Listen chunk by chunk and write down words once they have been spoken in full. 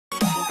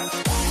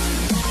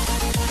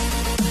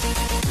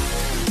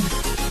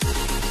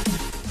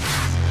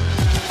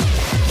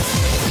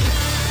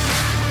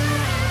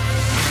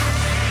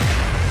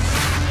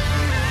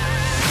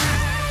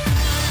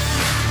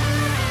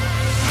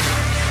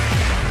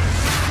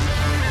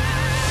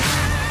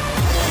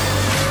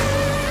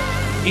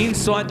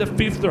Inside the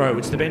fifth row,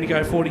 it's the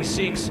Bendigo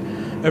 46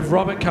 of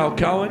Robert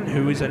Calcoen,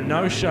 who is a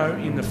no-show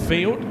in the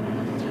field.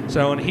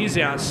 So on his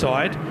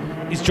outside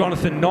is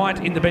Jonathan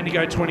Knight in the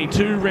Bendigo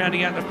 22.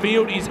 Rounding out the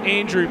field is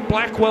Andrew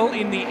Blackwell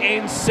in the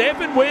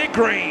N7. We're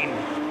green.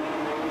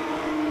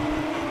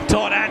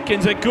 Todd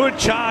Atkins, a good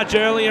charge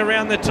early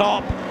around the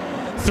top.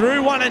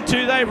 Through 1 and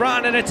 2 they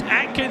run, and it's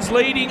Atkins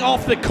leading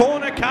off the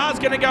corner. Car's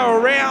going to go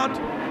around.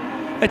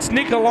 It's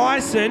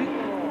Nicolaisen.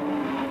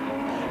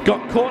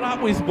 Got caught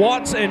up with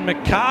Watts and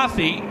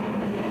McCarthy,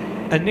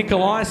 and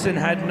Nicolaisen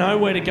had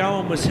nowhere to go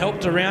and was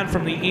helped around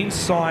from the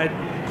inside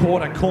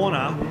quarter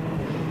corner.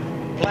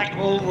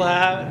 Blackwell,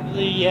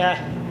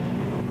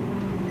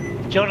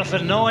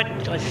 Jonathan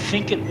Knight, I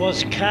think it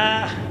was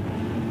Carr,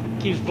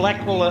 give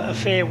Blackwell a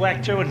fair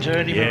whack to and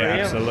turn him around.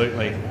 Yeah,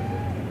 absolutely.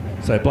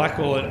 So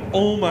Blackwell had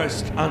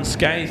almost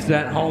unscathed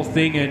that whole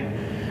thing,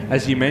 and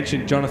as you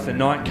mentioned, Jonathan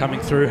Knight coming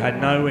through had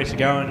nowhere to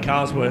go, and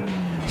cars were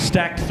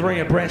stacked 3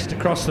 abreast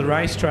across the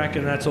racetrack,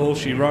 and that's all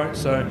she wrote.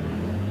 So,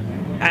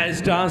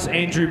 as does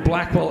Andrew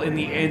Blackwell in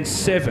the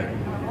N7.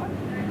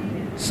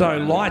 So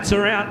lights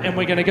are out, and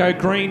we're going to go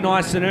green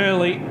nice and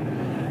early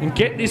and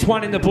get this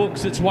one in the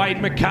books. It's Wade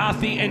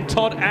McCarthy and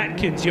Todd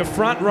Atkins, your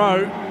front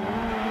row.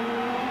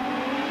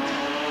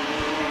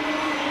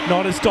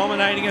 Not as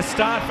dominating a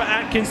start for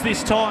Atkins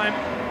this time.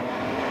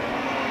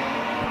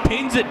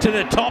 Pins it to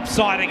the top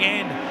side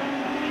again.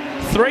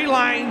 3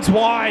 lanes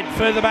wide,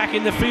 further back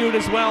in the field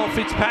as well.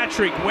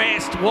 Fitzpatrick,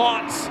 West,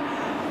 Watts.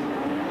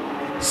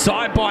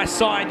 Side by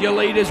side, your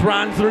leaders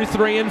run through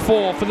 3 and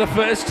 4 for the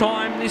first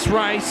time this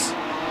race.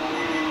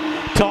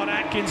 Todd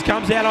Atkins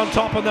comes out on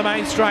top of the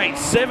main straight.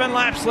 7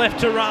 laps left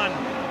to run.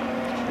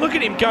 Look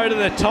at him go to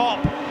the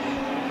top.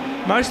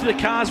 Most of the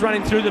cars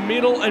running through the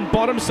middle and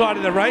bottom side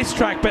of the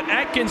racetrack, but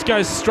Atkins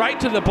goes straight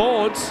to the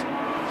boards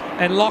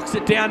and locks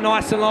it down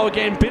nice and low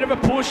again. Bit of a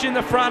push in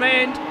the front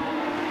end,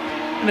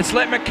 and it's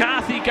let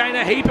McCarthy gain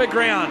a heap of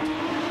ground.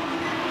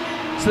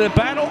 So the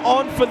battle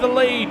on for the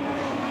lead.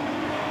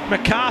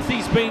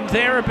 McCarthy's been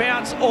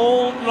thereabouts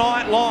all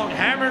night long,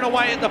 hammering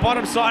away at the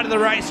bottom side of the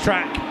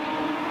racetrack.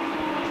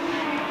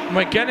 And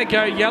we're going to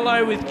go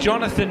yellow with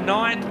Jonathan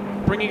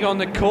Knight, bringing on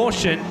the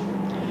caution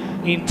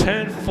in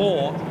turn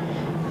 4,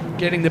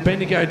 getting the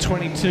Bendigo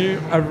 22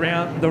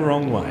 around the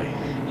wrong way.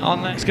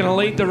 It's going to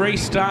lead the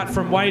restart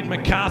from Wade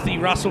McCarthy,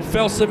 Russell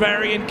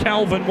Felsavari and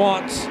Calvin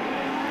Watts.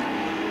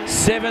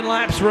 7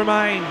 laps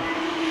remain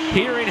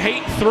here in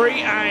Heat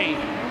 3A.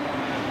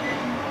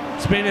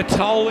 It's been a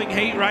tolling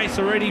heat race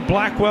already.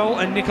 Blackwell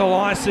and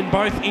Nicolaisen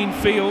both in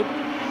field.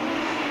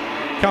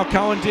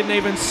 Calcoen didn't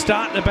even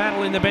start the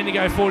battle in the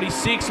Bendigo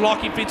 46.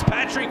 Lockie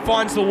Fitzpatrick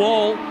finds the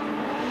wall.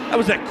 That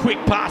was a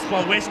quick pass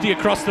by Westy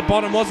across the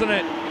bottom, wasn't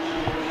it?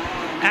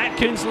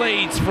 Atkins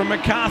leads from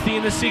McCarthy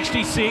in the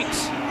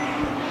 66.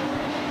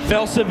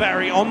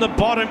 Felsavari on the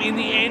bottom in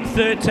the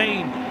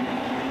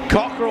N13.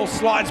 Cockerell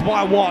slides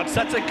by Watts.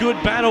 That's a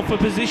good battle for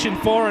position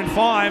 4 and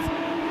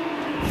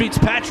 5.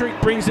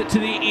 Fitzpatrick brings it to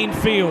the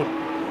infield.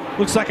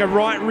 Looks like a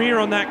right rear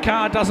on that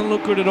car. Doesn't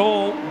look good at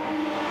all.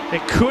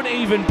 It could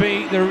even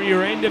be the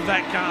rear end of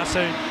that car,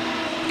 so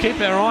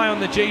keep our eye on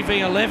the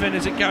GV11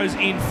 as it goes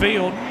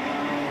infield.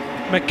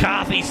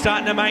 McCarthy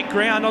starting to make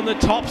ground on the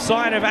top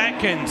side of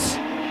Atkins.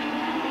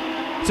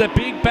 It's a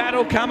big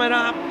battle coming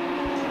up.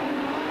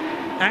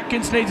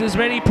 Atkins needs as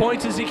many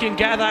points as he can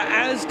gather,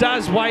 as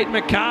does Wade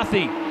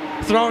McCarthy,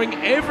 throwing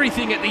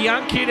everything at the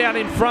young kid out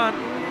in front.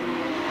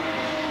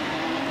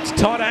 It's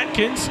Todd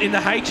Atkins in the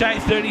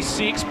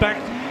HA36,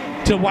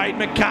 back to Wade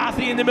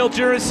McCarthy in the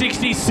Mildura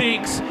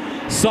 66.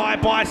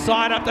 Side by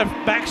side up the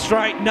back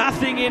straight,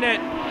 nothing in it.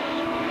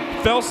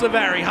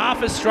 Felsavari,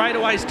 half a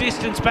straightaway's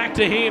distance back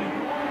to him.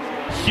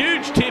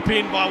 Huge tip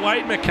in by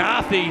Wade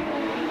McCarthy.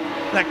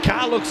 That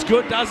car looks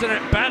good, doesn't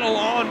it? Battle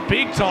on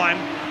big time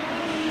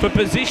for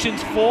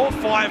positions 4,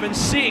 5 and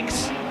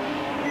 6.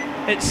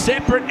 At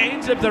separate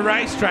ends of the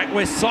racetrack,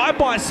 we're side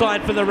by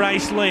side for the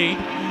race lead.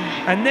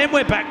 And then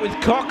we're back with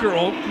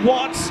Cockerell,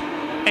 Watts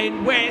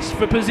and West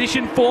for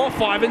position 4,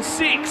 5 and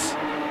 6.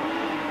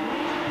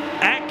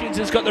 Atkins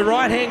has got the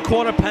right-hand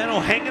quarter panel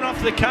hanging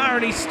off the car,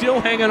 and he's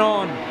still hanging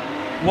on.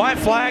 White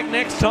flag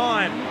next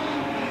time.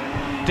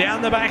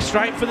 Down the back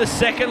straight for the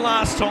second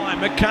last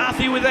time.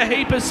 McCarthy with a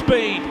heap of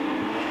speed.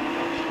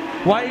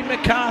 Wade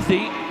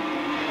McCarthy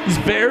is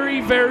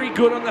very, very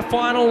good on the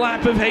final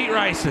lap of heat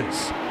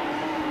races.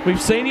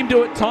 We've seen him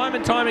do it time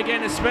and time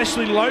again,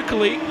 especially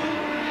locally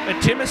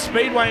at Timmer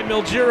Speedway in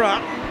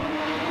Mildura,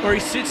 where he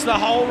sits the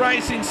whole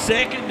race in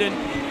second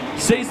and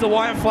sees the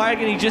white flag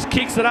and he just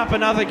kicks it up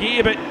another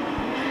gear. But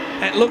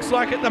it looks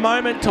like at the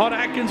moment Todd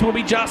Atkins will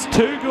be just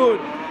too good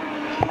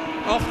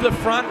off the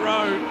front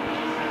row.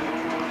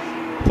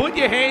 Put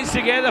your hands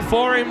together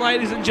for him,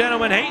 ladies and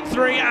gentlemen. Heat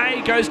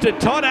 3A goes to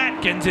Todd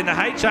Atkins in the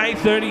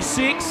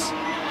HA36.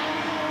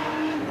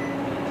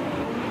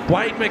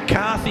 Wade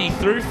McCarthy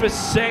through for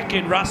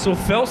second. Russell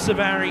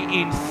Felsavari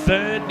in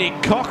third.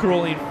 Nick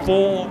Cockerell in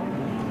 4.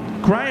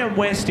 Graham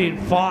West in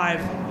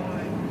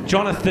 5.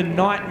 Jonathan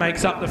Knight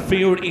makes up the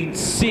field in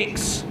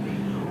 6.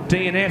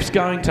 DNF's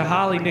going to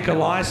Harley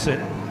Nicolaisen,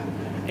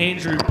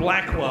 Andrew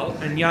Blackwell,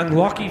 and young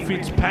Lockie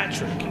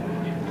Fitzpatrick.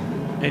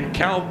 And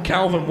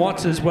Calvin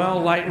Watts as well,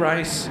 late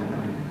race.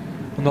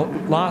 On the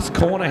last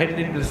corner, headed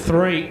into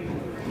 3.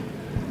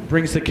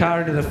 Brings the car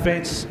into the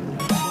fence.